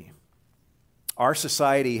society. Our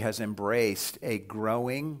society has embraced a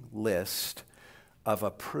growing list of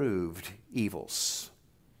approved evils: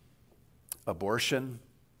 abortion,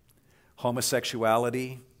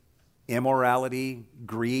 homosexuality, immorality,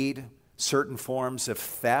 greed, certain forms of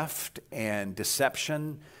theft and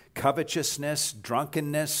deception, covetousness,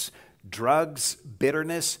 drunkenness, drugs,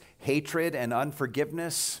 bitterness, hatred and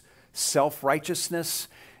unforgiveness, self-righteousness,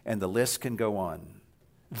 and the list can go on.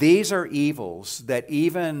 These are evils that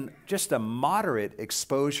even just a moderate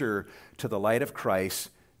exposure to the light of Christ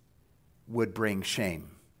would bring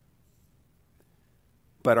shame.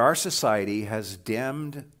 But our society has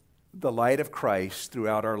dimmed the light of Christ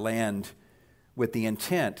throughout our land with the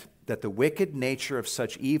intent that the wicked nature of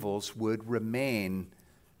such evils would remain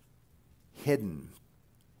hidden.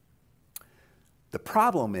 The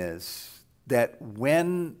problem is that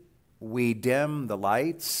when we dim the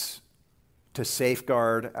lights to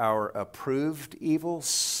safeguard our approved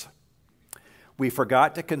evils, we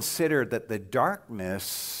forgot to consider that the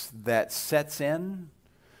darkness that sets in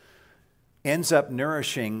ends up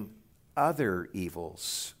nourishing other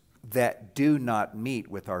evils that do not meet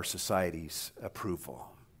with our society's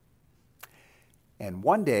approval. And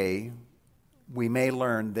one day, we may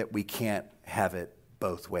learn that we can't have it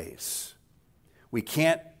both ways. We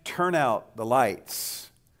can't turn out the lights.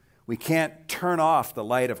 We can't turn off the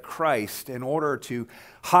light of Christ in order to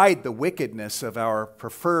hide the wickedness of our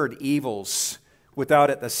preferred evils without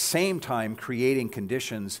at the same time creating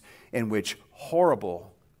conditions in which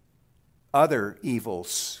horrible other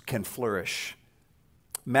evils can flourish.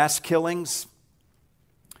 Mass killings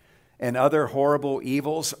and other horrible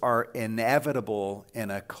evils are inevitable in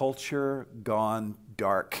a culture gone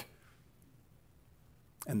dark.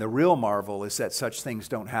 And the real marvel is that such things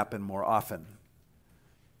don't happen more often.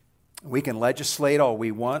 We can legislate all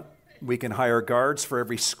we want. We can hire guards for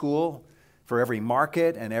every school, for every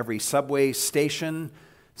market, and every subway station.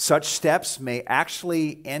 Such steps may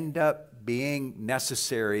actually end up being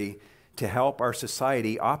necessary to help our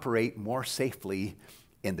society operate more safely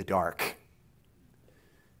in the dark.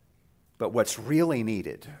 But what's really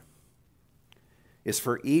needed is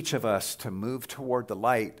for each of us to move toward the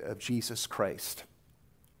light of Jesus Christ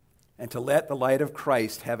and to let the light of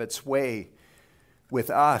Christ have its way with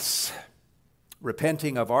us,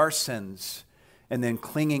 repenting of our sins and then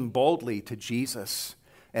clinging boldly to Jesus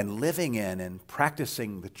and living in and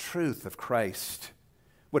practicing the truth of Christ.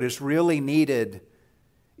 What is really needed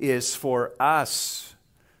is for us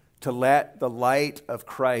to let the light of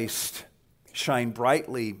Christ shine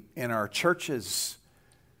brightly in our churches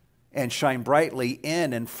and shine brightly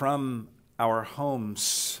in and from our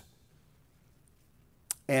homes,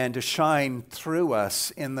 and to shine through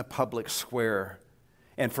us in the public square.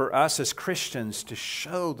 And for us as Christians to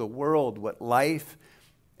show the world what life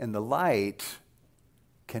and the light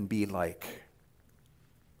can be like.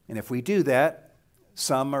 And if we do that,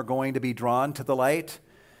 some are going to be drawn to the light,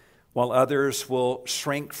 while others will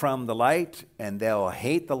shrink from the light, and they'll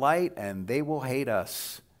hate the light, and they will hate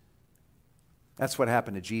us. That's what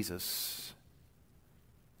happened to Jesus.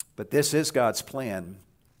 But this is God's plan,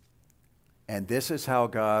 and this is how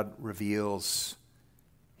God reveals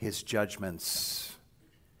his judgments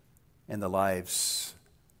in the lives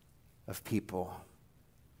of people.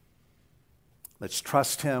 Let's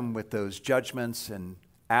trust him with those judgments and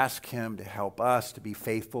ask him to help us to be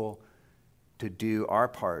faithful to do our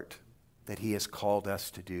part that he has called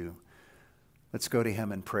us to do. Let's go to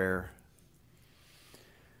him in prayer.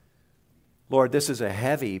 Lord, this is a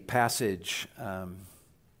heavy passage. And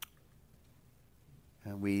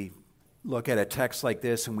we look at a text like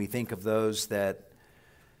this and we think of those that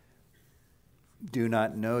do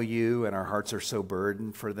not know you, and our hearts are so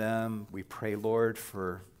burdened for them. We pray, Lord,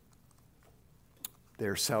 for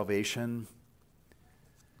their salvation.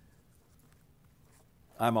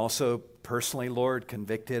 I'm also personally, Lord,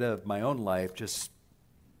 convicted of my own life. Just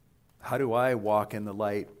how do I walk in the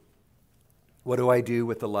light? What do I do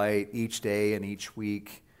with the light each day and each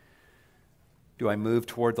week? Do I move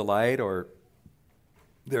toward the light, or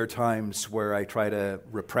there are times where I try to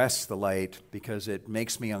repress the light because it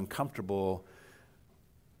makes me uncomfortable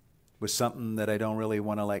with something that I don't really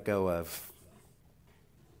want to let go of?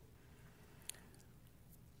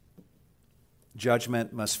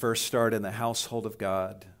 Judgment must first start in the household of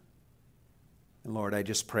God. And Lord, I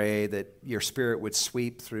just pray that your Spirit would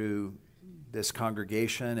sweep through this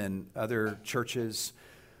congregation and other churches,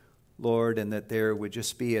 Lord, and that there would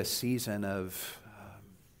just be a season of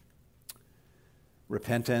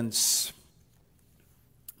repentance,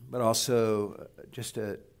 but also just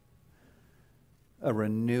a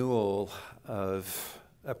renewal of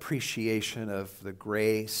appreciation of the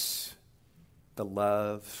grace, the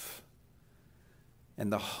love,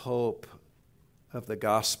 and the hope of the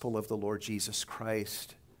gospel of the Lord Jesus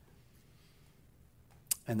Christ,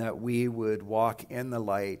 and that we would walk in the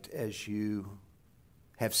light as you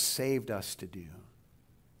have saved us to do.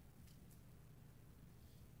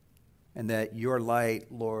 And that your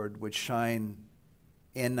light, Lord, would shine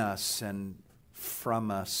in us and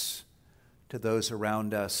from us to those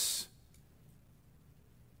around us,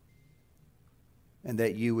 and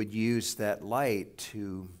that you would use that light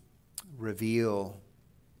to reveal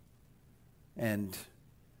and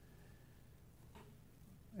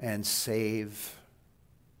save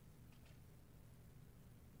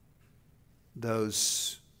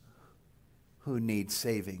those who need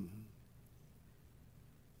saving.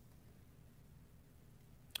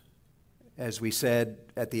 As we said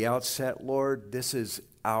at the outset, Lord, this is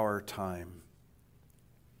our time.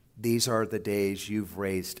 These are the days you've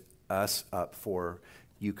raised us up for.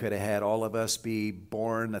 You could have had all of us be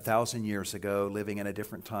born 1,000 years ago, living in a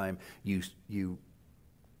different time. You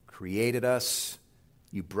created us.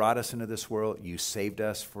 You brought us into this world. You saved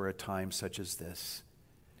us for a time such as this.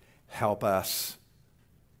 Help us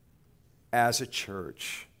as a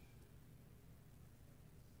church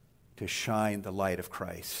to shine the light of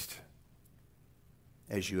Christ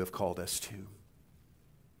as you have called us to.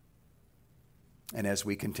 And as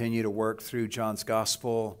we continue to work through John's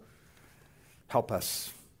gospel, help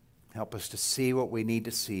us. Help us to see what we need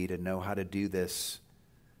to see, to know how to do this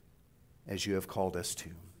as you have called us to.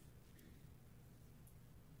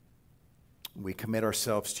 We commit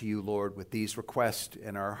ourselves to you, Lord, with these requests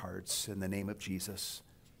in our hearts in the name of Jesus.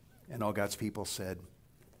 And all God's people said,